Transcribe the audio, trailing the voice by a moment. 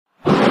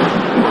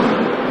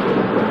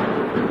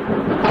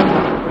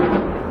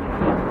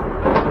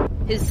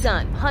his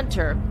son,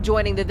 Hunter,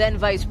 joining the then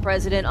vice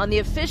president on the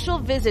official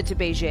visit to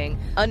Beijing.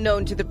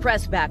 Unknown to the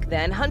press back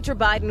then, Hunter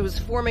Biden was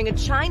forming a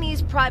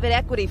Chinese private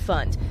equity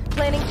fund,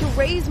 planning to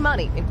raise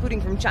money, including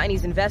from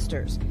Chinese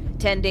investors.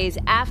 10 days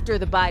after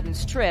the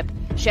Biden's trip,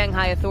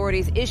 Shanghai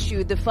authorities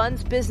issued the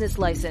fund's business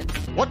license.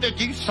 What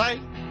did you say?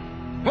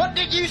 What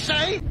did you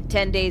say?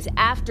 10 days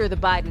after the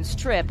Biden's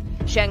trip,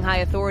 Shanghai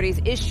authorities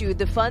issued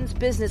the fund's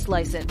business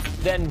license.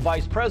 Then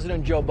Vice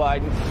President Joe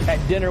Biden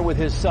had dinner with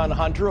his son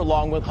Hunter,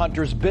 along with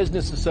Hunter's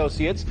business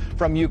associates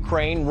from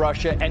Ukraine,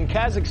 Russia, and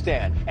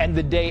Kazakhstan. And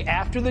the day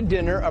after the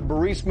dinner, a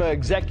Burisma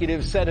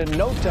executive sent a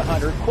note to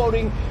Hunter,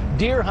 quoting,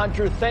 "Dear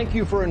Hunter, thank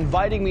you for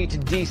inviting me to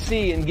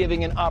D.C. and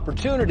giving an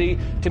opportunity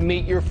to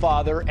meet your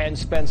father and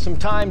spend some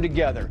time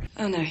together."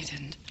 Oh, no, he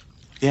didn't.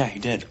 Yeah, he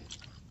did.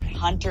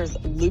 Hunter's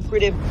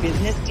lucrative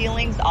business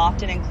dealings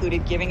often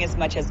included giving as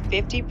much as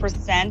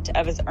 50%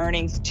 of his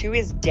earnings to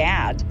his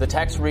dad. The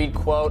text read,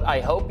 quote, "I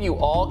hope you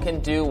all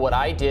can do what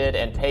I did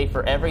and pay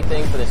for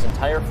everything for this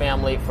entire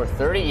family for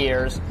 30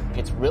 years.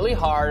 It's really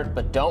hard,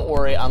 but don't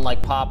worry.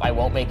 Unlike Pop, I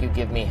won't make you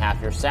give me half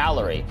your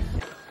salary."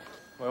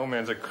 My old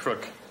man's a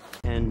crook.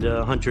 And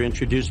Hunter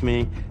introduced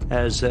me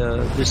as,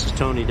 this is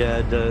Tony,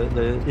 Dad,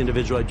 the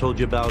individual I told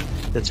you about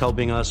that's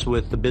helping us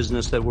with the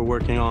business that we're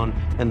working on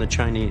and the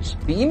Chinese.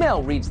 The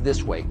email reads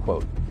this way,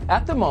 quote,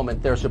 "At the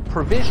moment, there's a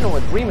provisional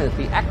agreement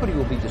that the equity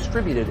will be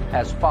distributed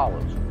as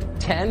follows.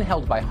 10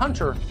 held by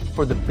Hunter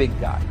for the big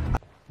guy."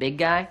 Big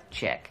guy?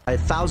 Check. I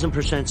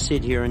 1,000%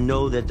 sit here and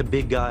know that the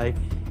big guy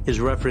is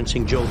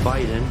referencing Joe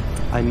Biden.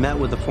 I met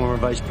with the former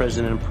vice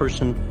president in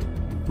person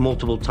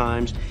multiple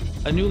times.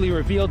 A newly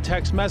revealed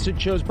text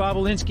message shows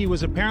Bobulinski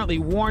was apparently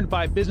warned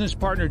by business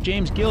partner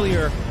James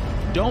Gillier,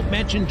 "Don't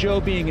mention Joe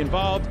being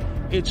involved.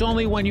 It's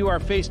only when you are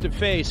face to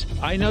face.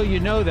 I know you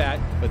know that,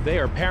 but they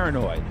are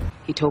paranoid."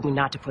 He told me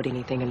not to put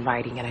anything in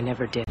writing, and I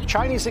never did.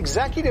 Chinese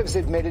executives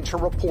admitted to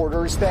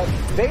reporters that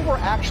they were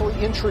actually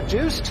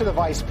introduced to the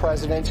vice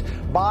president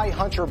by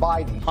Hunter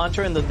Biden.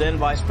 Hunter and the then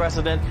vice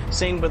president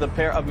seen with a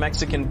pair of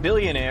Mexican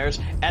billionaires.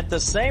 At the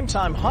same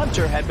time,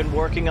 Hunter had been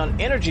working on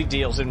energy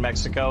deals in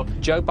Mexico.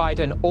 Joe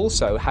Biden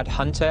also had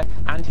Hunter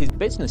and his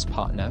business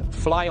partner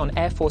fly on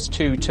Air Force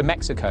Two to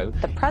Mexico.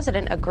 The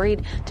president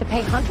agreed to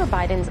pay Hunter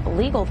Biden's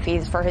legal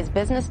fees for his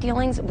business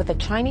dealings with a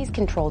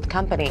Chinese-controlled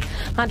company.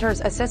 Hunter's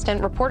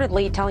assistant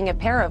reportedly telling a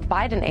pair of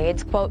Biden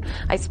aides, quote,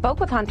 "I spoke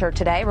with Hunter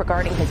today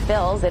regarding his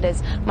bills. It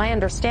is my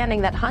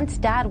understanding that Hunt's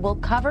dad will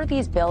cover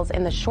these bills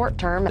in the short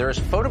term." There is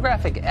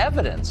photographic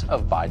evidence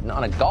of Biden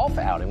on a golf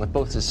outing with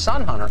both his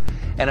son Hunter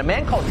and a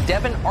man called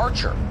Devon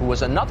Archer, who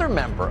was another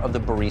member of the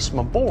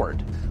Burisma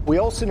board. We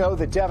also know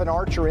that Devon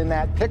Archer in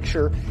that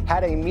picture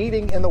had a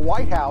meeting in the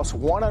White House,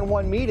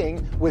 one-on-one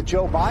meeting with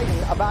Joe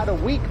Biden about a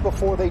week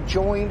before they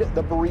joined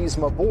the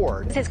Burisma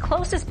board. His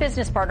closest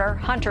business partner,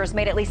 Hunter's,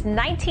 made at least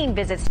 19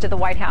 visits to the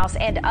White House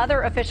and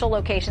other official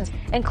locations,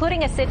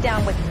 including a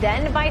sit-down with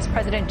then Vice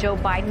President Joe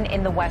Biden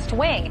in the West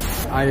Wing.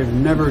 I have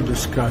never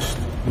discussed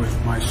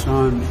with my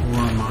son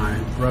or my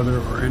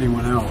brother or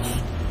anyone else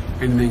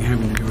anything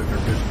having to do with their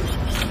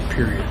businesses,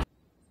 period.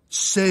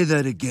 Say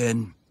that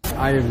again.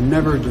 I have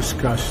never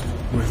discussed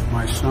with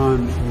my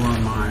son or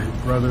my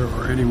brother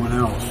or anyone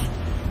else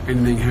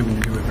anything having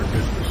to do with their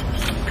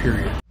businesses,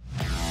 period.